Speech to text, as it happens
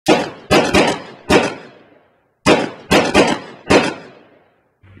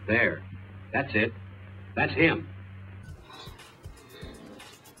There. That's it. That's him.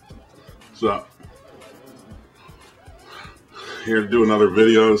 So, here to do another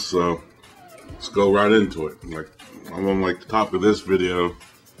video, so let's go right into it. Like, I'm on the top of this video.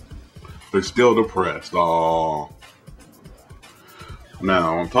 They're still depressed. Oh.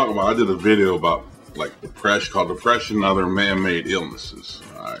 Now, I'm talking about, I did a video about depression, called Depression and Other Man-Made Illnesses.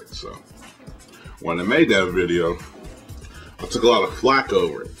 Alright, so when I made that video, I took a lot of flack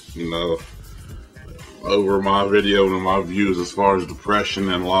over it, over my video and my views as far as depression,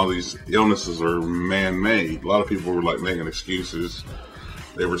 and a lot of these illnesses are man-made. A lot of people were making excuses.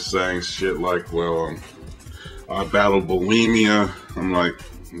 They were saying shit like, well, I battled bulimia. I'm like,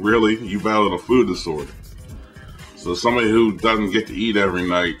 really? You battled a food disorder? So somebody who doesn't get to eat every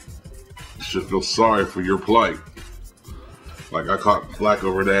night should feel sorry for your plight. I caught flack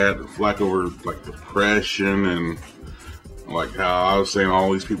over that, flack over depression, and how I was saying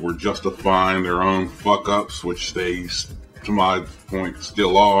all these people were justifying their own fuck-ups, which they, to my point,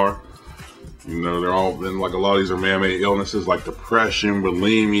 still are. They're all been a lot of these are man-made illnesses like depression,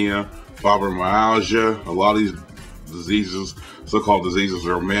 bulimia, fibromyalgia. A lot of these diseases, so-called diseases,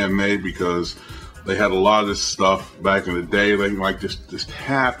 are man-made because they had a lot of this stuff back in the day. They just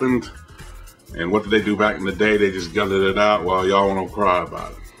happened. And what did they do back in the day? They just gutted it out. Well, y'all want to cry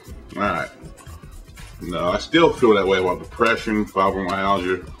about it. All right. No, I still feel that way about depression,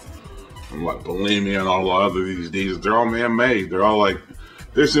 fibromyalgia, and bulimia, and all the other these diseases. They're all man-made. They're all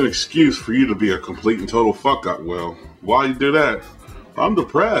there's an excuse for you to be a complete and total fuck-up. Well, why you do that? I'm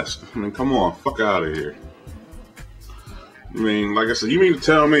depressed. I mean, come on, fuck out of here. I mean, like I said, you mean to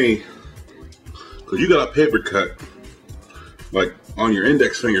tell me, because you got a paper cut, on your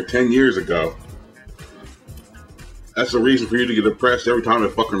index finger 10 years ago, that's a reason for you to get depressed every time it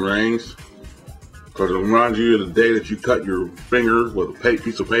fucking rains? Because it reminds you of the day that you cut your finger with a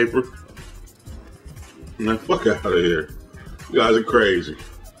piece of paper? Man, fuck out of here. You guys are crazy.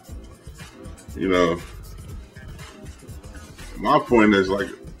 My point is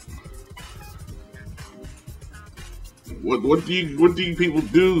what do you people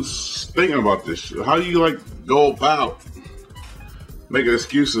do thinking about this shit? How do you go about making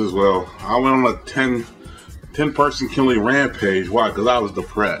excuses? Well, I went on a 10 person killing rampage. Why? Because I was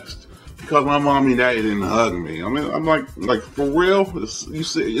depressed. Because my mommy and daddy didn't hug me. I mean, I'm like for real? Is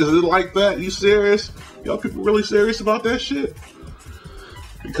it like that? You serious? Y'all people really serious about that shit?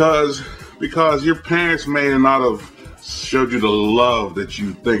 Because your parents may not have showed you the love that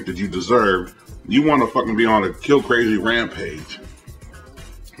you think that you deserved. You want to fucking be on a kill crazy rampage.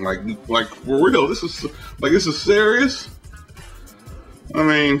 Like for real? This is serious? I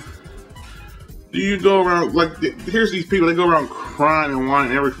mean, do you go around, here's these people, they go around crying and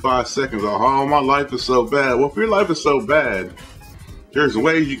whining every 5 seconds. Oh, my life is so bad. Well, if your life is so bad, there's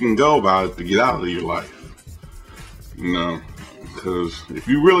ways you can go about it to get out of your life. Because if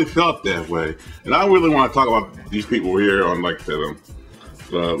you really felt that way, and I really want to talk about these people here on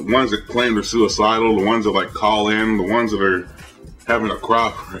the ones that claim they're suicidal, the ones that call in, the ones that are having a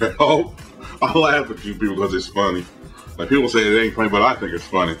cry for help. I laugh at you people because it's funny. People say it ain't funny, but I think it's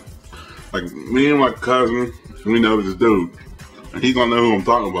funny. Me and my cousin, we know this dude, and he's gonna know who I'm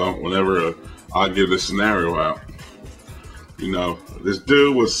talking about whenever I give this scenario out. This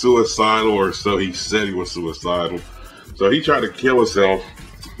dude was suicidal, or so he said he was suicidal. So he tried to kill himself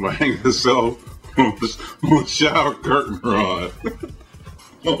by hanging himself on a shower curtain rod.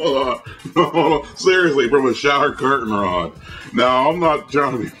 Hold on. Seriously, from a shower curtain rod. Now, I'm not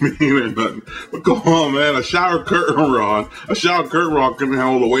trying to be mean or nothing, but come on, man, a shower curtain rod couldn't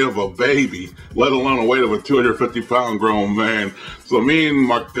hold the weight of a baby, let alone the weight of a 250-pound grown man. So me and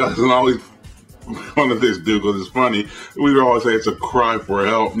my cousin always fun of this dude because it's funny. We would always say it's a cry for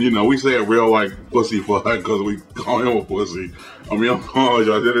help. We say it real pussy fuck because we call him a pussy. I mean, I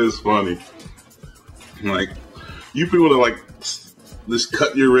apologize. It is funny. You people that just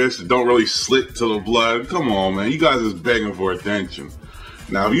cut your wrist and don't really slit to the blood. Come on, man. You guys is begging for attention.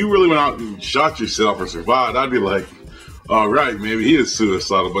 Now, if you really went out and shot yourself or survived, I'd be like, all right, maybe he is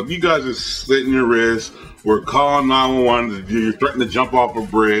suicidal. But you guys are slitting your wrist. We're calling 911. You're threatening to jump off a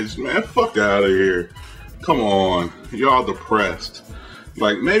bridge. Man, fuck out of here. Come on. Y'all depressed.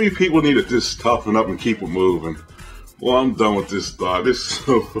 Maybe people need to just toughen up and keep it moving. Well, I'm done with this thought. This is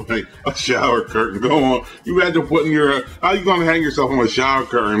so a shower curtain. Go on. You imagine putting how you gonna hang yourself on a shower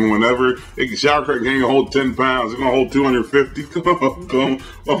curtain whenever a shower curtain can't hold 10 pounds? It's gonna hold 250. Come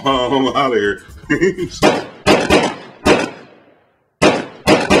on out of here.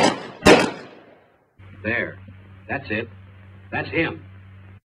 There. That's it. That's him.